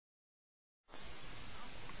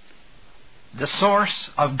The source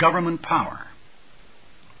of government power.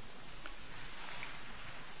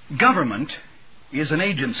 Government is an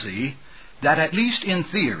agency that, at least in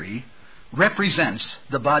theory, represents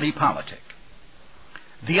the body politic.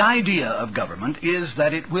 The idea of government is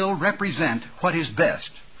that it will represent what is best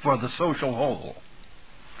for the social whole.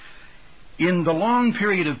 In the long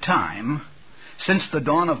period of time since the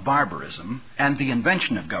dawn of barbarism and the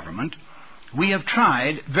invention of government, we have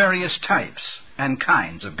tried various types and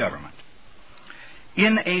kinds of government.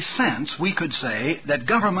 In a sense, we could say that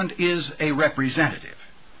government is a representative.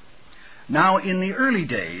 Now, in the early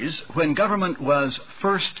days, when government was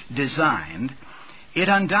first designed, it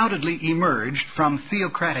undoubtedly emerged from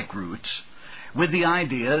theocratic roots with the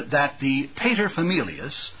idea that the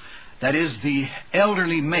paterfamilias, that is, the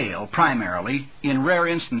elderly male primarily, in rare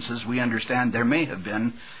instances we understand there may have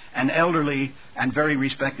been an elderly and very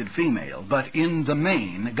respected female, but in the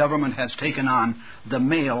main, government has taken on the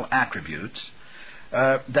male attributes,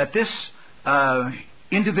 that this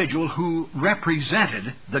individual who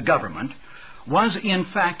represented the government was in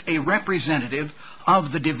fact a representative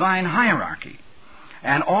of the divine hierarchy.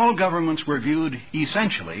 And all governments were viewed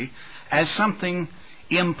essentially as something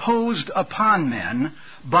imposed upon men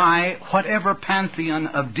by whatever pantheon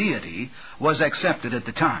of deity was accepted at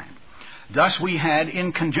the time. Thus we had,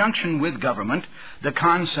 in conjunction with government, the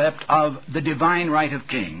concept of the divine right of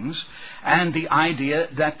kings and the idea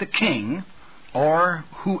that the king, or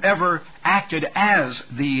whoever acted as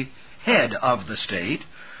the head of the state,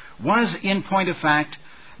 was in point of fact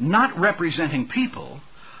not representing people,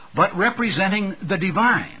 but representing the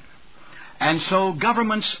divine. And so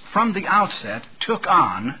governments from the outset took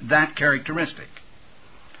on that characteristic.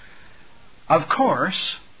 Of course,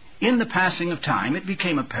 in the passing of time, it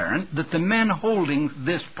became apparent that the men holding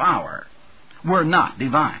this power were not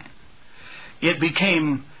divine. It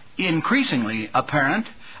became increasingly apparent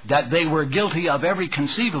that they were guilty of every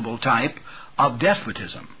conceivable type of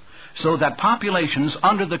despotism, so that populations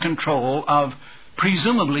under the control of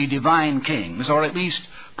presumably divine kings, or at least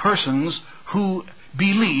persons who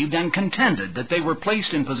believed and contended that they were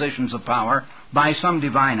placed in positions of power by some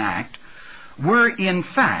divine act, were in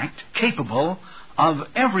fact capable of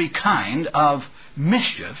every kind of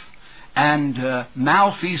mischief and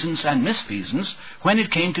malfeasance and misfeasance when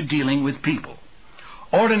it came to dealing with people.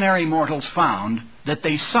 Ordinary mortals found that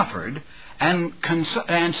they suffered and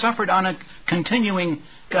suffered on a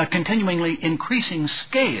continuingly increasing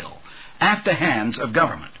scale at the hands of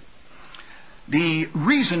government. The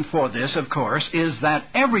reason for this, of course, is that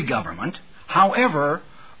every government, however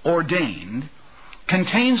ordained,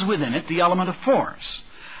 contains within it the element of force.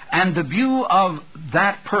 And the view of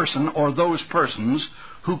that person or those persons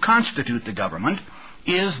who constitute the government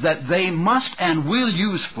is that they must and will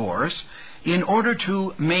use force in order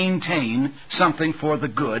to maintain something for the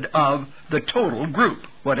good of the total group,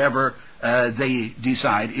 whatever they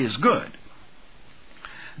decide is good.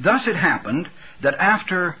 Thus it happened that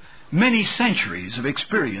after many centuries of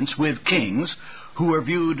experience with kings who were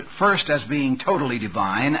viewed first as being totally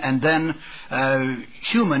divine and then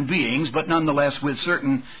human beings, but nonetheless with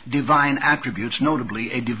certain divine attributes,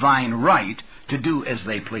 notably a divine right to do as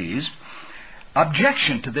they pleased,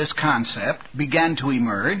 objection to this concept began to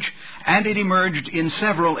emerge, and it emerged in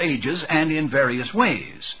several ages and in various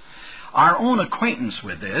ways. Our own acquaintance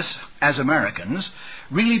with this, as Americans,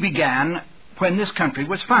 really began when this country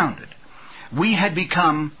was founded. We had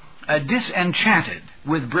become disenchanted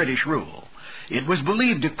with British rule. It was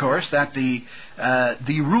believed, of course, that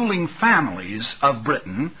the ruling families of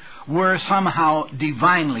Britain were somehow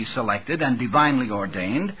divinely selected and divinely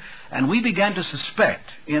ordained, and we began to suspect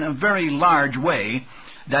in a very large way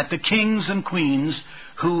that the kings and queens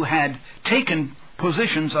who had taken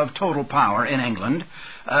positions of total power in England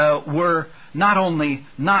were not only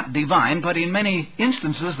not divine, but in many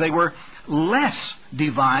instances they were less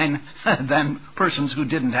divine than persons who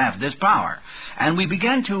didn't have this power. And we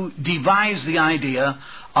began to devise the idea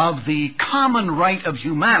of the common right of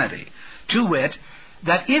humanity, to wit,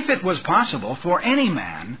 that if it was possible for any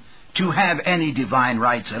man to have any divine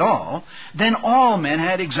rights at all, then all men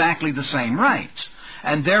had exactly the same rights.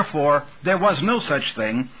 And therefore, there was no such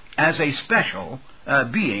thing as a special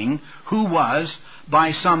being who was,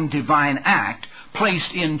 by some divine act,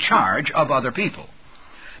 placed in charge of other people.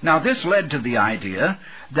 Now, this led to the idea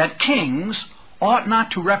that kings ought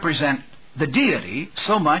not to represent the deity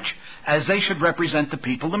so much as they should represent the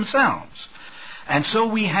people themselves. And so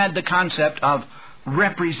we had the concept of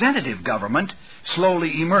representative government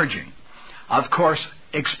slowly emerging. Of course,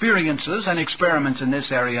 experiences and experiments in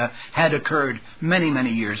this area had occurred many,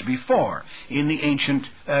 many years before, in the ancient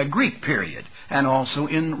Greek period, and also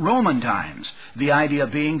in Roman times, the idea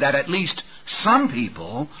being that at least some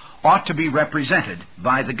people ought to be represented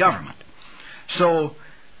by the government. So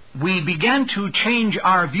we began to change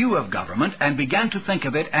our view of government and began to think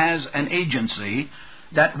of it as an agency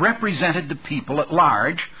that represented the people at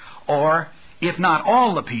large, or, if not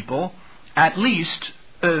all the people, at least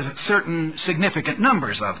certain significant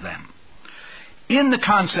numbers of them. In the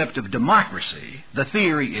concept of democracy, the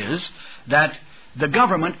theory is that the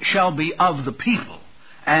government shall be of the people,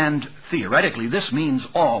 and theoretically this means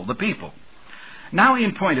all the people. Now,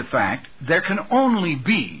 in point of fact, there can only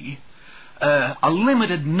be a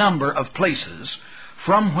limited number of places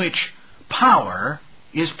from which power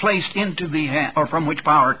is placed into the or from which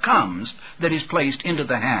power comes that is placed into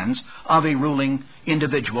the hands of a ruling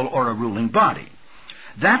individual or a ruling body.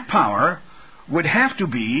 That power would have to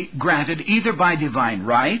be granted either by divine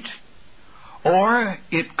right, or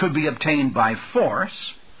it could be obtained by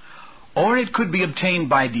force, or it could be obtained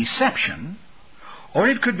by deception, or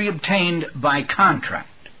it could be obtained by contract.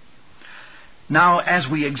 Now, as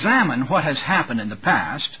we examine what has happened in the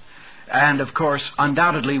past, and of course,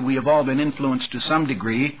 undoubtedly, we have all been influenced to some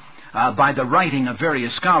degree by the writing of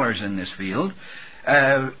various scholars in this field,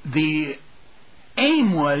 the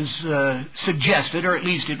aim was suggested, or at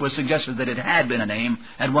least it was suggested that it had been an aim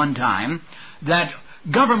at one time, that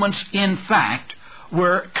governments, in fact,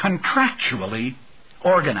 were contractually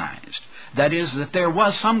organized. That is, that there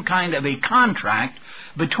was some kind of a contract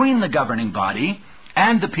between the governing body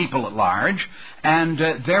and the people at large, and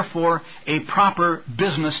therefore a proper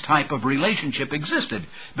business type of relationship existed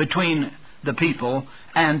between the people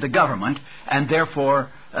and the government, and therefore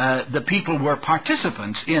the people were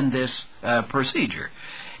participants in this procedure.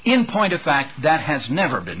 In point of fact, that has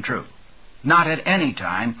never been true. Not at any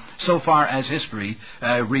time, so far as history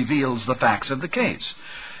reveals the facts of the case.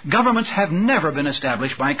 Governments have never been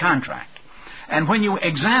established by contract. And when you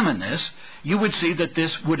examine this, you would see that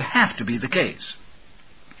this would have to be the case.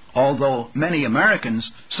 Although many Americans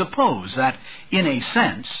suppose that, in a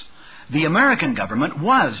sense, the American government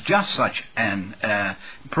was just such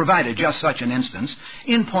provided just such an instance,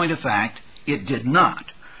 in point of fact, it did not.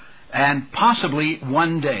 And possibly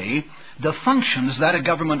one day, the functions that a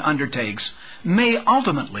government undertakes may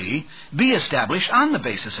ultimately be established on the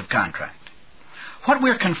basis of contract. What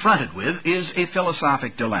we're confronted with is a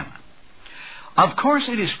philosophic dilemma. Of course,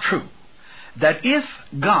 it is true that if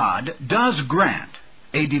God does grant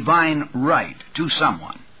a divine right to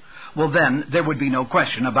someone, well then there would be no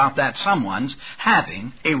question about that someone's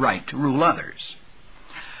having a right to rule others.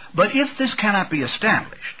 But if this cannot be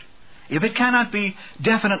established, if it cannot be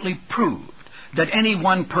definitely proved that any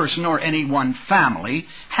one person or any one family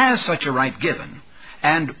has such a right given,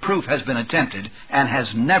 and proof has been attempted and has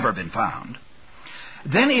never been found,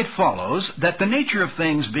 then it follows that the nature of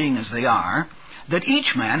things being as they are, that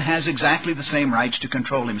each man has exactly the same rights to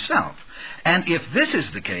control himself. And if this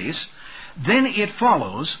is the case, then it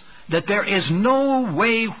follows that there is no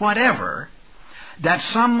way whatever that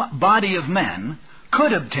some body of men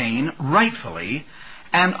could obtain rightfully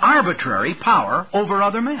an arbitrary power over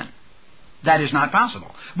other men. That is not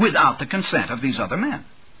possible without the consent of these other men.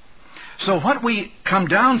 So what we come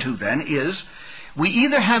down to then is we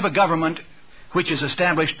either have a government which is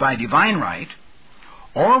established by divine right,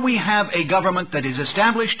 or we have a government that is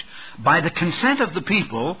established by the consent of the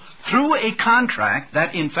people through a contract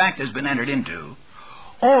that in fact has been entered into,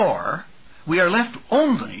 or we are left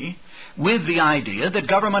only with the idea that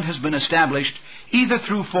government has been established either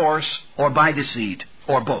through force or by deceit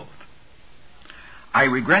or both. I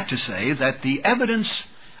regret to say that the evidence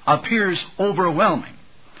appears overwhelming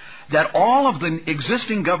that all of the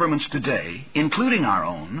existing governments today, including our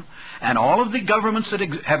own, and all of the governments that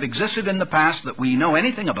have existed in the past that we know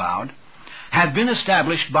anything about, have been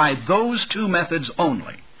established by those two methods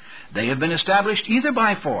only. They have been established either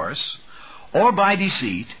by force or by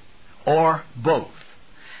deceit or both.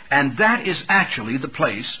 And that is actually the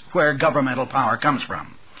place where governmental power comes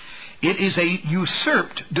from. It is a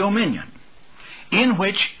usurped dominion in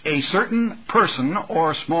which a certain person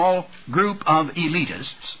or small group of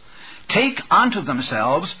elitists take unto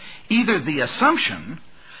themselves either the assumption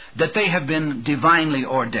that they have been divinely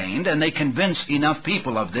ordained, and they convince enough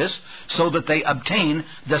people of this so that they obtain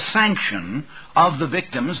the sanction of the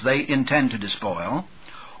victims they intend to despoil,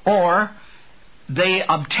 or they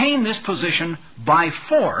obtain this position by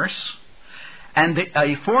force, and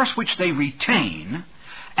a force which they retain,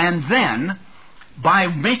 and then by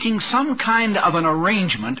making some kind of an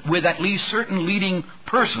arrangement with at least certain leading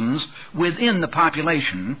persons within the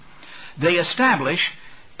population, they establish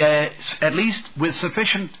at least with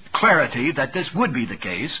sufficient clarity that this would be the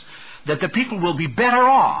case, that the people will be better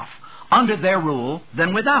off under their rule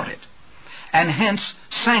than without it. And hence,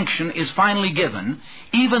 sanction is finally given,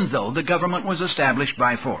 even though the government was established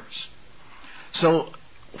by force. So,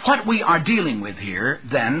 what we are dealing with here,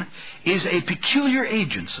 then, is a peculiar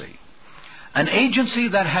agency. An agency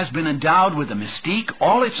that has been endowed with a mystique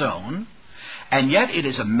all its own, and yet it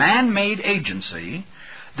is a man-made agency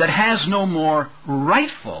that has no more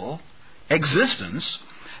rightful existence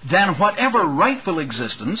than whatever rightful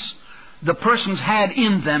existence the persons had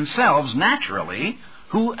in themselves naturally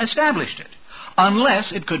who established it,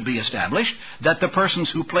 unless it could be established that the persons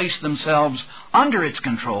who placed themselves under its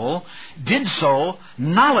control did so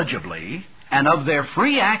knowledgeably and of their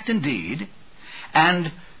free act and deed,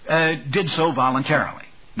 and did so voluntarily.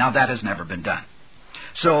 Now, that has never been done.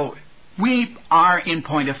 So, we are, in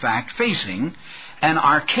point of fact, facing an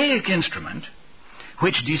archaic instrument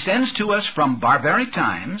which descends to us from barbaric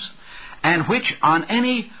times, and which, on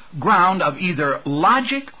any ground of either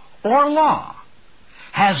logic or law,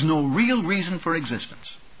 has no real reason for existence.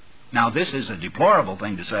 Now, this is a deplorable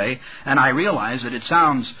thing to say, and I realize that it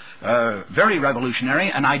sounds very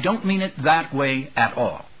revolutionary, and I don't mean it that way at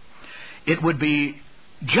all. It would be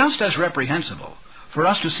just as reprehensible for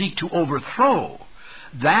us to seek to overthrow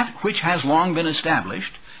that which has long been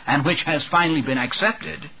established and which has finally been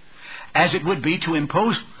accepted, as it would be to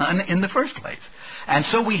impose one in the first place. And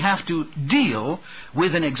so we have to deal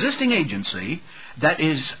with an existing agency that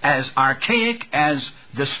is as archaic as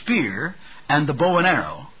the spear and the bow and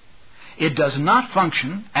arrow. It does not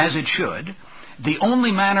function as it should. The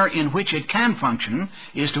only manner in which it can function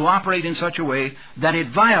is to operate in such a way that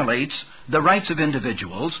it violates the rights of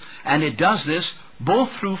individuals, and it does this both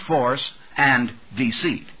through force and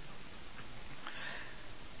deceit.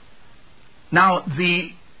 Now,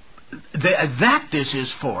 that this is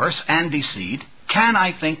force and deceit can,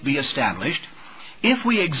 I think, be established if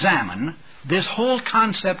we examine this whole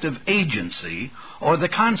concept of agency, or the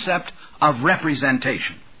concept of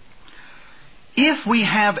representation. If we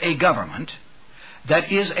have a government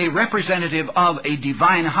that is a representative of a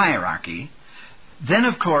divine hierarchy, then,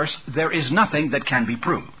 of course, there is nothing that can be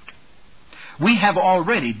proved. We have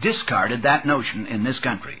already discarded that notion in this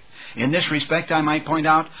country. In this respect, I might point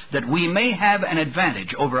out that we may have an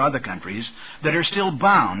advantage over other countries that are still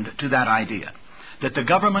bound to that idea, that the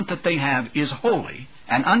government that they have is holy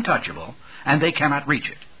and untouchable, and they cannot reach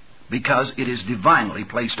it, because it is divinely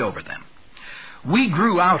placed over them. We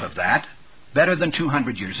grew out of that better than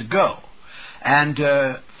 200 years ago,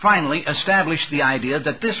 and finally established the idea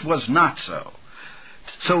that this was not so.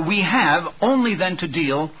 So we have only then to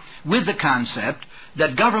deal with the concept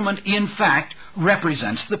that government, in fact,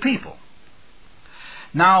 represents the people.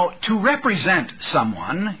 Now, to represent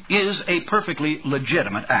someone is a perfectly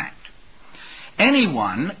legitimate act.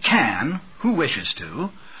 Anyone can, who wishes to,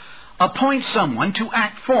 appoint someone to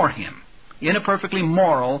act for him in a perfectly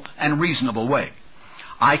moral and reasonable way.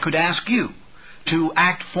 I could ask you to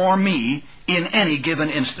act for me in any given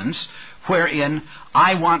instance wherein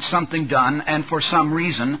I want something done, and for some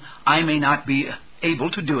reason I may not be able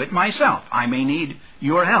to do it myself. I may need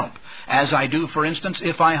your help, as I do, for instance,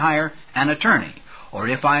 if I hire an attorney, or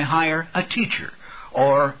if I hire a teacher,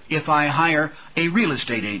 or if I hire a real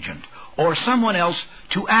estate agent, or someone else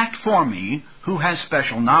to act for me who has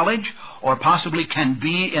special knowledge, or possibly can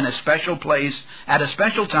be in a special place at a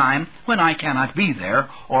special time when I cannot be there,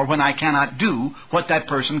 or when I cannot do what that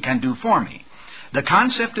person can do for me. The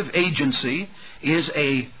concept of agency is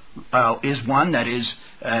one that is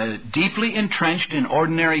deeply entrenched in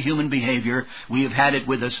ordinary human behavior. We have had it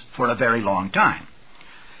with us for a very long time.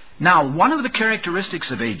 Now, one of the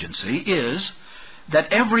characteristics of agency is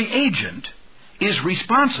that every agent is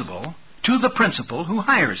responsible to the principal who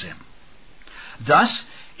hires him. Thus,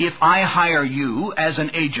 if I hire you as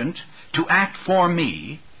an agent to act for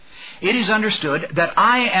me, it is understood that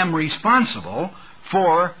I am responsible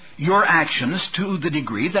for your actions to the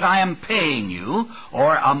degree that I am paying you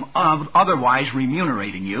or otherwise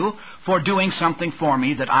remunerating you for doing something for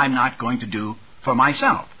me that I'm not going to do for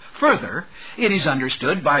myself. Further, it is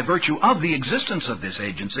understood by virtue of the existence of this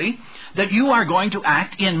agency that you are going to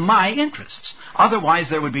act in my interests. Otherwise,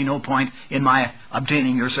 there would be no point in my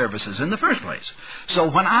obtaining your services in the first place.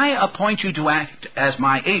 So when I appoint you to act as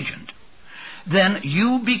my agent, then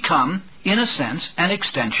you become, in a sense, an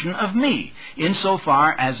extension of me,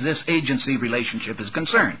 insofar as this agency relationship is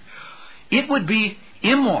concerned. It would be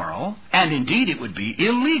immoral, and indeed it would be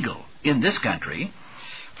illegal in this country,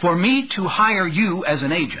 for me to hire you as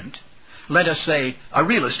an agent let us say, a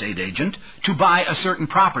real estate agent to buy a certain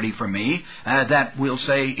property from me that we'll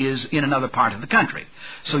say is in another part of the country.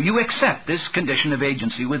 So you accept this condition of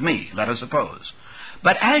agency with me, let us suppose.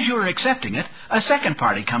 But as you're accepting it, a second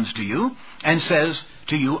party comes to you and says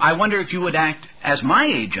to you, I wonder if you would act as my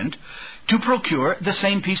agent to procure the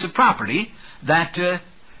same piece of property that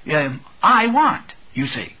I want, you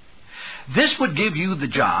see. This would give you the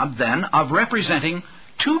job, then, of representing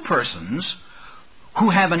two persons who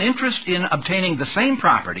have an interest in obtaining the same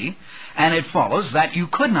property, and it follows that you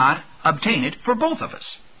could not obtain it for both of us.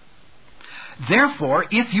 Therefore,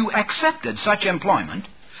 if you accepted such employment,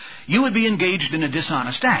 you would be engaged in a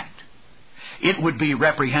dishonest act. It would be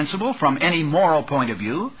reprehensible from any moral point of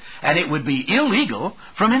view, and it would be illegal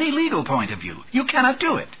from any legal point of view. You cannot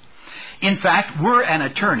do it. In fact, were an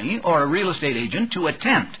attorney or a real estate agent to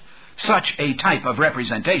attempt such a type of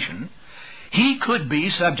representation, he could be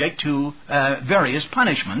subject to various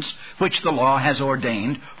punishments which the law has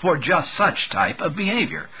ordained for just such type of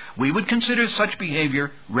behavior. We would consider such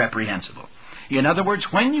behavior reprehensible. In other words,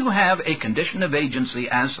 when you have a condition of agency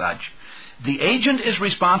as such, the agent is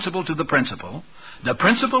responsible to the principal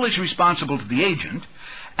is responsible to the agent,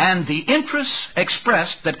 and the interests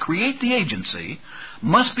expressed that create the agency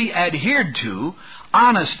must be adhered to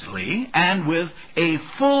honestly and with a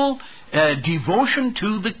full devotion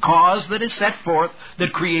to the cause that is set forth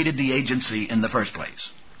that created the agency in the first place.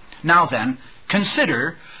 Now then,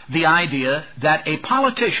 consider the idea that a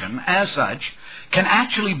politician, as such, can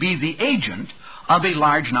actually be the agent of a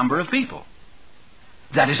large number of people.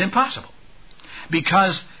 That is impossible,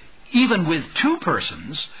 because even with two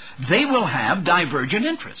persons, they will have divergent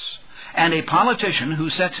interests. And a politician who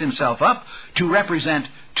sets himself up to represent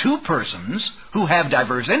two persons who have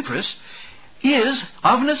diverse interests is,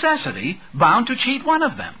 of necessity, bound to cheat one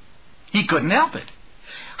of them. He couldn't help it.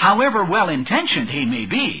 However well-intentioned he may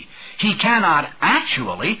be, he cannot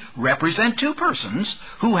actually represent two persons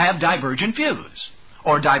who have divergent views,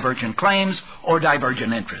 or divergent claims, or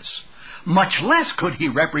divergent interests. Much less could he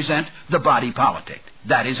represent the body politic.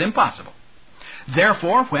 That is impossible.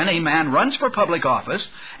 Therefore, when a man runs for public office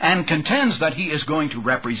and contends that he is going to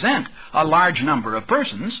represent a large number of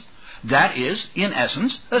persons, that is, in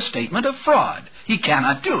essence, a statement of fraud. He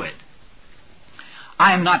cannot do it.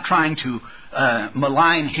 I am not trying to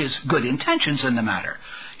malign his good intentions in the matter.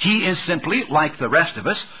 He is simply, like the rest of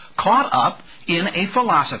us, caught up in a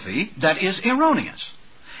philosophy that is erroneous.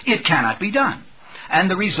 It cannot be done. And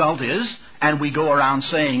the result is, and we go around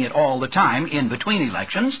saying it all the time in between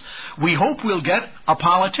elections, we hope we'll get a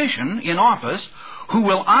politician in office who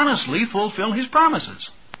will honestly fulfill his promises.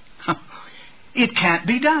 It can't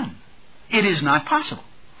be done. It is not possible.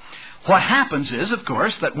 What happens is, of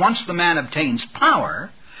course, that once the man obtains power,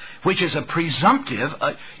 which is a presumptive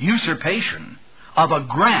usurpation of a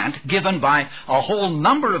grant given by a whole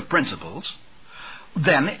number of principles,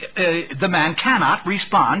 then the man cannot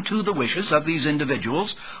respond to the wishes of these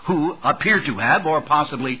individuals who appear to have, or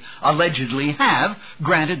possibly allegedly have,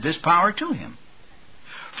 granted this power to him.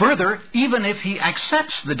 Further, even if he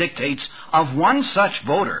accepts the dictates of one such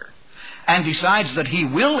voter and decides that he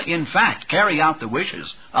will, in fact, carry out the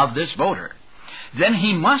wishes of this voter, then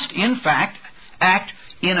he must, in fact, act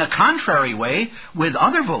in a contrary way with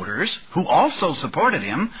other voters who also supported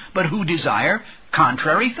him, but who desire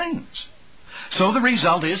contrary things. So the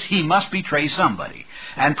result is he must betray somebody.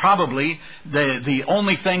 And probably the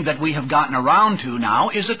only thing that we have gotten around to now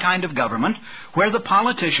is a kind of government where the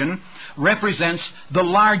politician represents the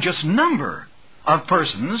largest number of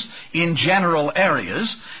persons in general areas,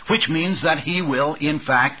 which means that he will, in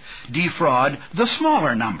fact, defraud the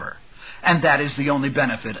smaller number. And that is the only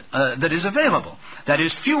benefit that is available. That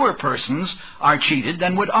is, fewer persons are cheated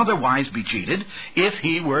than would otherwise be cheated if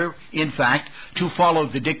he were, in fact, to follow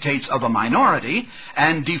the dictates of a minority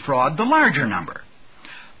and defraud the larger number.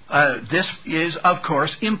 This is, of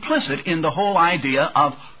course, implicit in the whole idea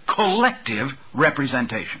of collective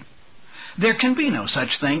representation. There can be no such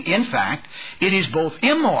thing. In fact, it is both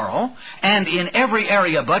immoral and in every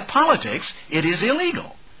area but politics, it is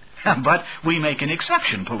illegal. But we make an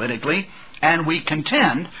exception politically, and we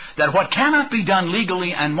contend that what cannot be done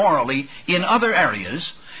legally and morally in other areas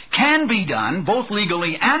can be done both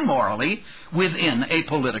legally and morally within a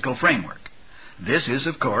political framework. This is,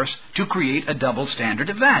 of course, to create a double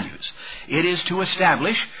standard of values. It is to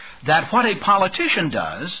establish that what a politician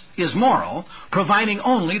does is moral, providing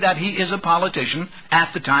only that he is a politician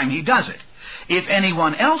at the time he does it. If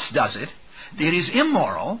anyone else does it, it is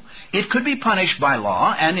immoral, it could be punished by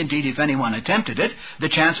law, and indeed if anyone attempted it, the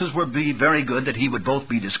chances would be very good that he would both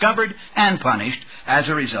be discovered and punished as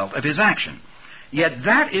a result of his action. Yet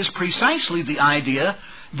that is precisely the idea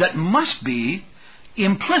that must be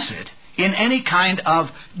implicit in any kind of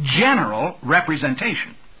general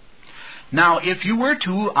representation. Now, if you were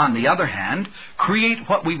to, on the other hand, create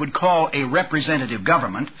what we would call a representative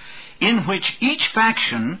government, in which each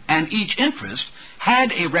faction and each interest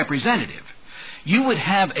had a representative, you would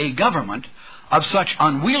have a government of such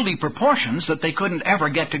unwieldy proportions that they couldn't ever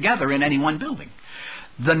get together in any one building.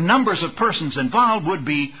 The numbers of persons involved would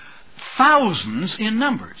be thousands in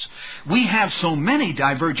numbers. We have so many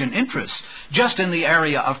divergent interests just in the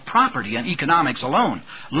area of property and economics alone,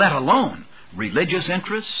 let alone religious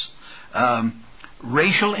interests,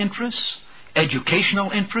 racial interests,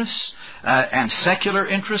 educational interests, and secular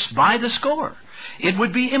interests by the score. It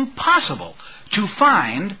would be impossible to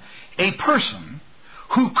find a person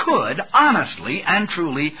who could honestly and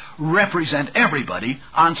truly represent everybody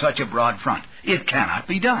on such a broad front. It cannot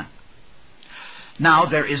be done. Now,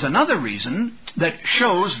 there is another reason that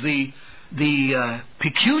shows the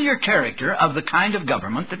peculiar character of the kind of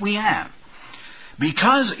government that we have.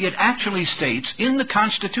 Because it actually states in the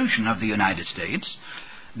Constitution of the United States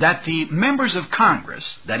that the members of Congress,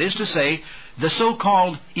 that is to say, the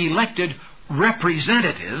so-called elected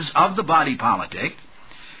representatives of the body politic,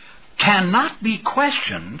 cannot be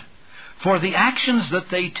questioned for the actions that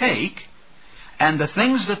they take and the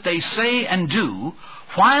things that they say and do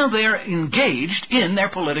while they're engaged in their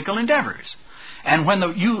political endeavors. And when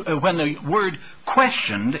the word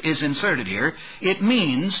questioned is inserted here, it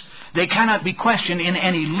means they cannot be questioned in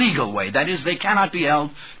any legal way. That is, they cannot be held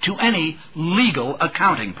to any legal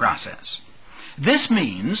accounting process. This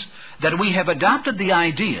means that we have adopted the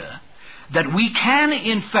idea that we can,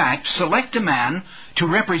 in fact, select a man to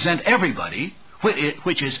represent everybody,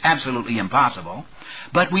 which is absolutely impossible,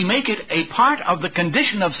 but we make it a part of the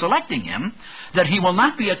condition of selecting him that he will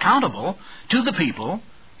not be accountable to the people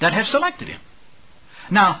that have selected him.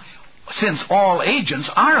 Now, since all agents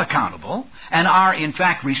are accountable and are in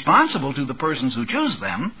fact responsible to the persons who choose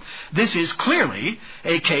them, this is clearly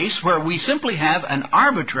a case where we simply have an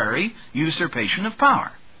arbitrary usurpation of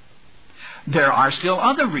power. There are still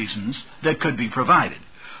other reasons that could be provided.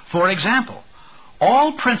 For example,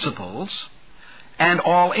 all principals and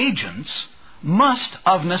all agents must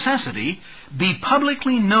of necessity be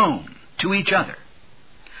publicly known to each other.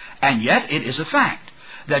 And yet it is a fact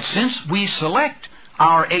that since we select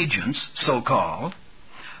our agents, so-called,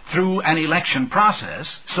 through an election process,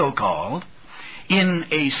 so-called, in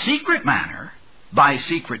a secret manner, by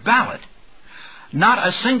secret ballot, not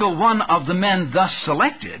a single one of the men thus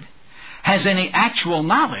selected has any actual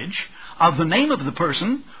knowledge of the name of the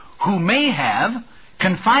person who may have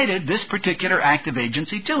confided this particular act of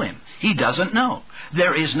agency to him. He doesn't know.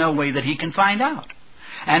 There is no way that he can find out.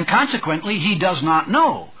 And consequently, he does not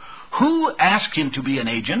know who asked him to be an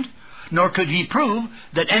agent, nor could he prove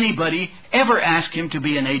that anybody ever asked him to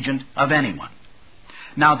be an agent of anyone.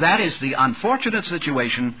 Now, that is the unfortunate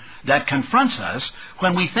situation that confronts us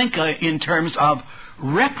when we think in terms of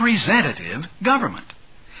representative government.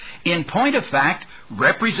 In point of fact,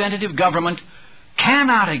 representative government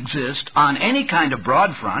cannot exist on any kind of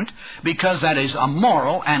broad front because that is a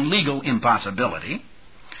moral and legal impossibility.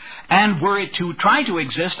 And were it to try to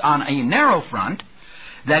exist on a narrow front,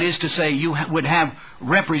 that is to say, you would have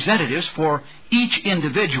representatives for each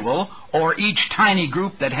individual or each tiny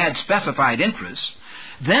group that had specified interests,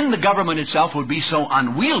 then the government itself would be so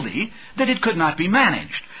unwieldy that it could not be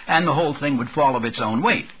managed, and the whole thing would fall of its own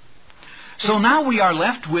weight. So now we are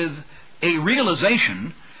left with a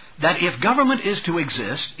realization that if government is to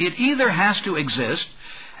exist, it either has to exist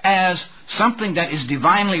as something that is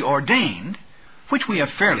divinely ordained, which we have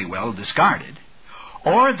fairly well discarded,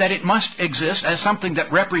 or that it must exist as something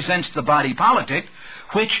that represents the body politic,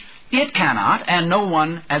 which it cannot and no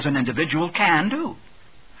one as an individual can do.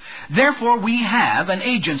 Therefore, we have an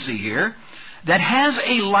agency here that has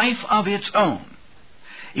a life of its own.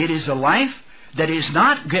 It is a life that is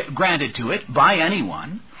not granted to it by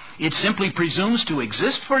anyone. It simply presumes to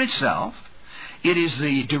exist for itself. It is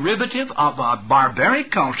the derivative of a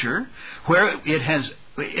barbaric culture where it has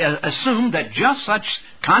assumed that just such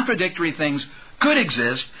contradictory things could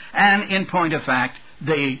exist, and in point of fact,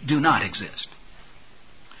 they do not exist.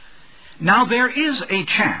 Now, there is a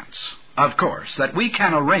chance, of course, that we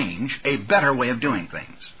can arrange a better way of doing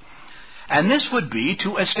things. And this would be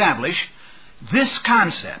to establish this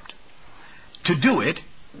concept. To do it,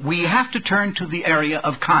 we have to turn to the area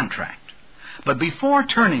of contract. But before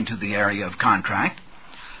turning to the area of contract,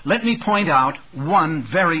 let me point out one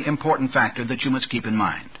very important factor that you must keep in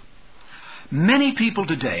mind. Many people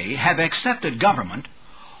today have accepted government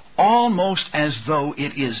almost as though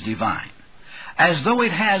it is divine, as though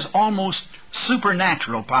it has almost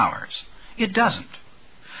supernatural powers. It doesn't.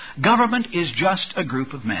 Government is just a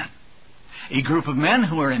group of men. A group of men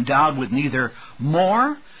who are endowed with neither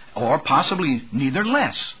more or possibly neither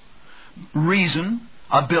less reason,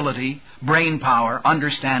 ability, brain power,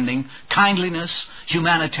 understanding, kindliness,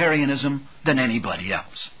 humanitarianism than anybody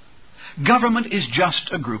else. Government is just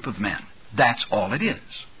a group of men. That's all it is.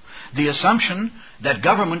 The assumption that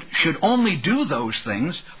government should only do those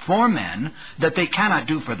things for men that they cannot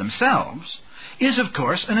do for themselves is, of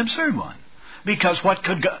course, an absurd one. Because what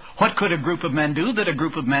could a group of men do that a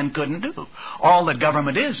group of men couldn't do? All that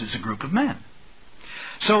government is a group of men.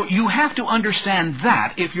 So you have to understand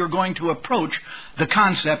that if you're going to approach the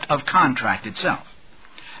concept of contract itself.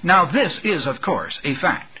 Now this is, of course, a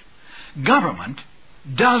fact. Government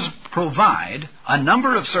does provide a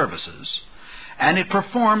number of services, and it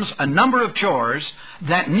performs a number of chores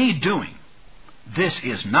that need doing. This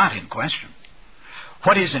is not in question.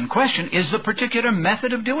 What is in question is the particular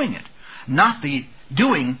method of doing it, not the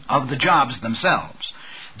doing of the jobs themselves.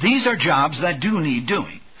 These are jobs that do need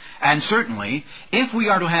doing. And certainly, if we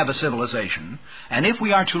are to have a civilization, and if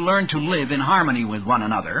we are to learn to live in harmony with one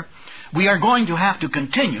another, we are going to have to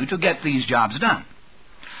continue to get these jobs done.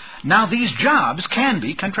 Now, these jobs can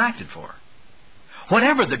be contracted for.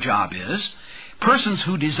 Whatever the job is, persons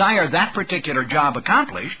who desire that particular job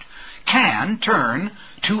accomplished can turn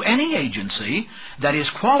to any agency that is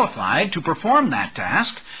qualified to perform that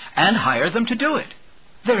task and hire them to do it.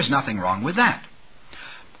 There's nothing wrong with that.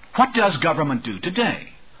 What does government do today?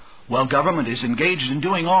 Well, government is engaged in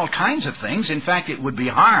doing all kinds of things. In fact, it would be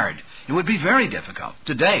hard, it would be very difficult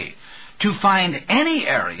today to find any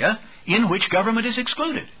area in which government is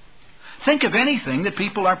excluded. Think of anything that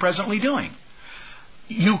people are presently doing.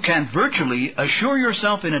 You can virtually assure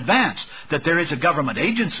yourself in advance that there is a government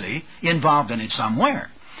agency involved in it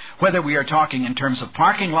somewhere. Whether we are talking in terms of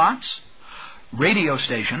parking lots, radio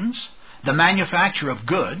stations, the manufacture of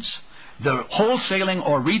goods, the wholesaling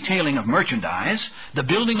or retailing of merchandise, the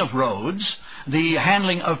building of roads, the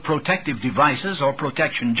handling of protective devices or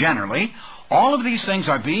protection generally, all of these things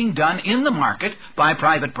are being done in the market by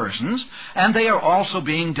private persons, and they are also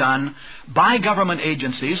being done by government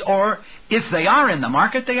agencies, or if they are in the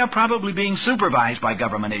market, they are probably being supervised by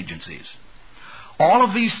government agencies. All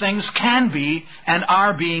of these things can be and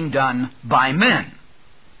are being done by men.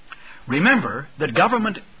 Remember that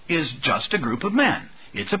government is just a group of men.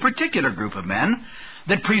 It's a particular group of men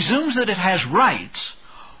that presumes that it has rights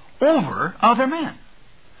over other men.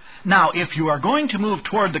 Now, if you are going to move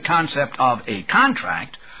toward the concept of a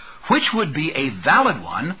contract, which would be a valid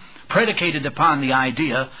one, predicated upon the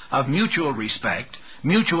idea of mutual respect,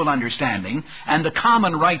 mutual understanding, and the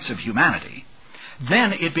common rights of humanity,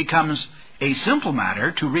 then it becomes a simple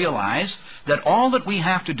matter to realize that all that we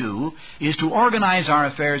have to do is to organize our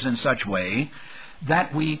affairs in such way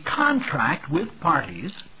that we contract with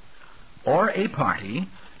parties or a party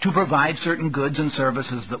to provide certain goods and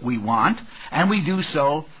services that we want, and we do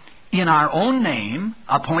so in our own name,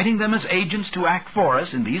 appointing them as agents to act for us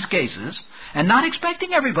in these cases, and not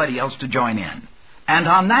expecting everybody else to join in. And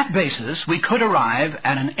on that basis, we could arrive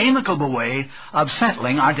at an amicable way of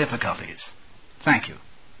settling our difficulties. Thank you.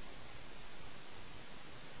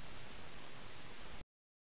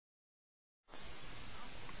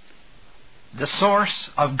 The source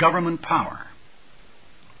of government power.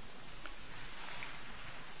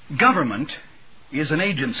 Government is an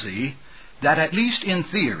agency that, at least in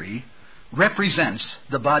theory, represents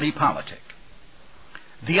the body politic.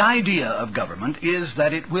 The idea of government is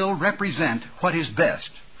that it will represent what is best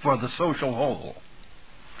for the social whole.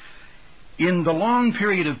 In the long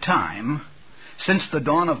period of time since the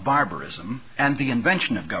dawn of barbarism and the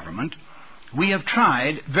invention of government, we have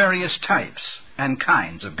tried various types and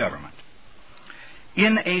kinds of government.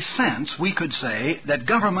 In a sense, we could say that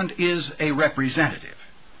government is a representative.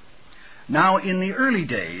 Now, in the early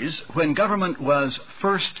days, when government was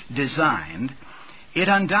first designed, it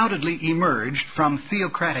undoubtedly emerged from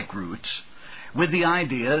theocratic roots with the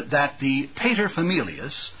idea that the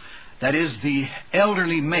paterfamilias, that is, the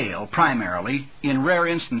elderly male primarily, in rare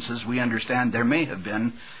instances we understand there may have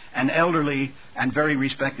been an elderly and very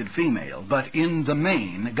respected female, but in the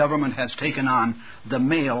main, government has taken on the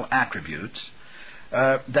male attributes,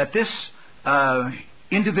 that this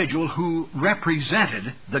individual who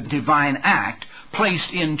represented the divine act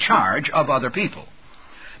placed in charge of other people.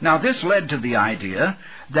 Now, this led to the idea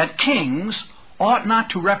that kings ought not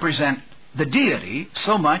to represent the deity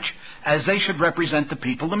so much as they should represent the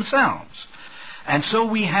people themselves. And so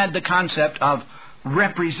we had the concept of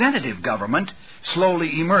representative government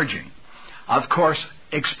slowly emerging. Of course,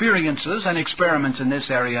 experiences and experiments in this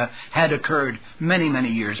area had occurred many, many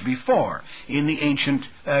years before, in the ancient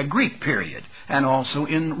Greek period, and also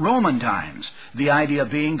in Roman times, the idea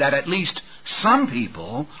being that at least some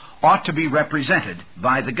people ought to be represented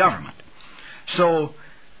by the government. So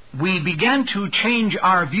we began to change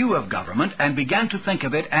our view of government and began to think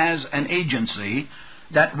of it as an agency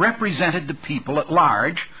that represented the people at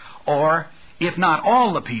large, or, if not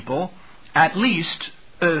all the people, at least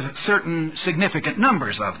certain significant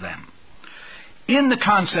numbers of them. In the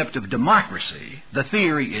concept of democracy, the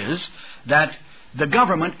theory is that the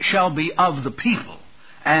government shall be of the people,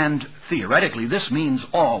 and theoretically this means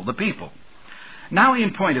all the people. Now,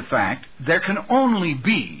 in point of fact, there can only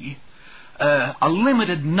be a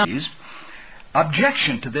limited number.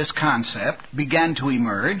 Objection to this concept began to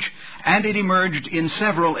emerge, and it emerged in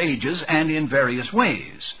several ages and in various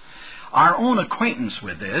ways. Our own acquaintance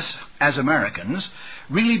with this, as Americans,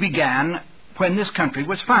 really began when this country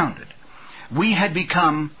was founded. We had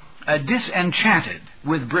become disenchanted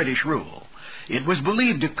with British rule. It was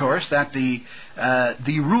believed, of course, that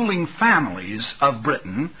the ruling families of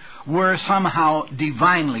Britain were somehow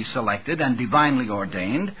divinely selected and divinely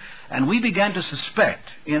ordained, and we began to suspect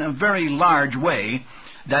in a very large way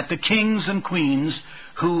that the kings and queens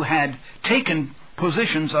who had taken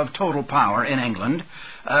positions of total power in England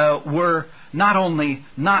were not only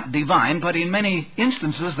not divine, but in many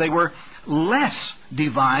instances they were less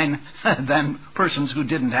divine than persons who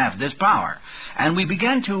didn't have this power. And we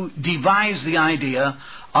began to devise the idea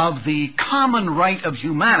of the common right of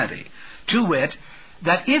humanity, to wit,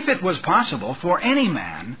 that if it was possible for any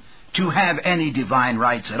man to have any divine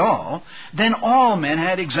rights at all, then all men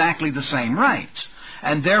had exactly the same rights.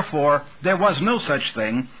 And therefore, there was no such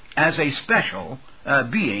thing as a special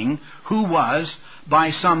being who was,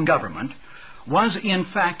 by some government, was in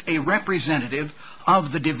fact a representative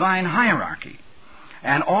of the divine hierarchy.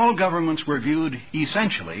 And all governments were viewed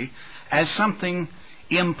essentially as something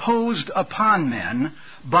imposed upon men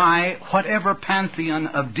by whatever pantheon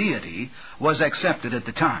of deity was accepted at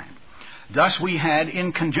the time. Thus we had,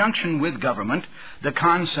 in conjunction with government, the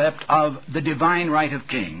concept of the divine right of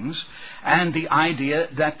kings, and the idea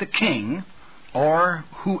that the king, or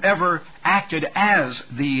whoever acted as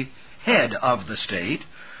the head of the state,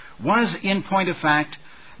 was, in point of fact,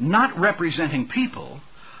 not representing people,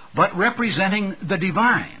 but representing the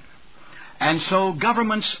divine. And so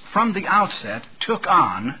governments from the outset took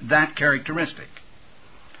on that characteristic.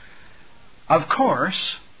 Of course,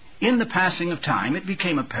 in the passing of time, it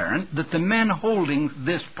became apparent that the men holding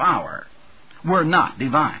this power were not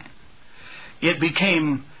divine. It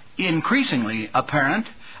became increasingly apparent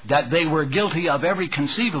that they were guilty of every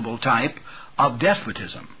conceivable type of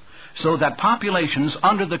despotism, so that populations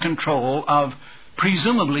under the control of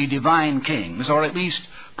presumably divine kings, or at least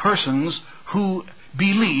persons who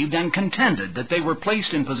believed and contended that they were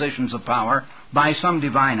placed in positions of power by some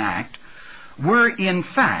divine act, were in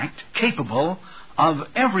fact capable of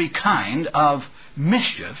every kind of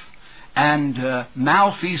mischief and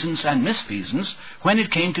malfeasance and misfeasance when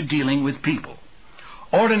it came to dealing with people.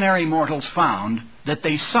 Ordinary mortals found that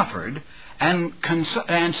they suffered, and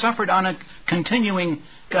suffered on a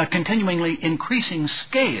continuingly increasing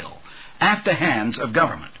scale at the hands of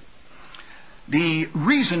government. The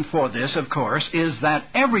reason for this, of course, is that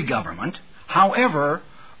every government, however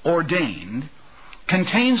ordained,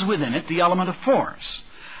 contains within it the element of force.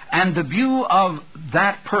 And the view of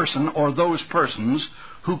that person or those persons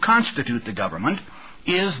who constitute the government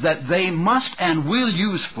is that they must and will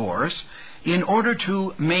use force in order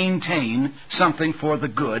to maintain something for the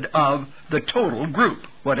good of the total group,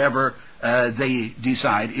 whatever they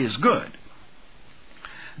decide is good.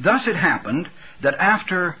 Thus it happened that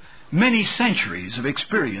after many centuries of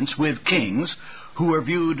experience with kings who were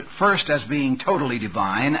viewed first as being totally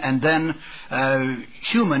divine and then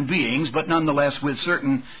human beings, but nonetheless with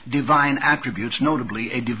certain divine attributes,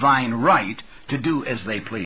 notably a divine right to do as they please,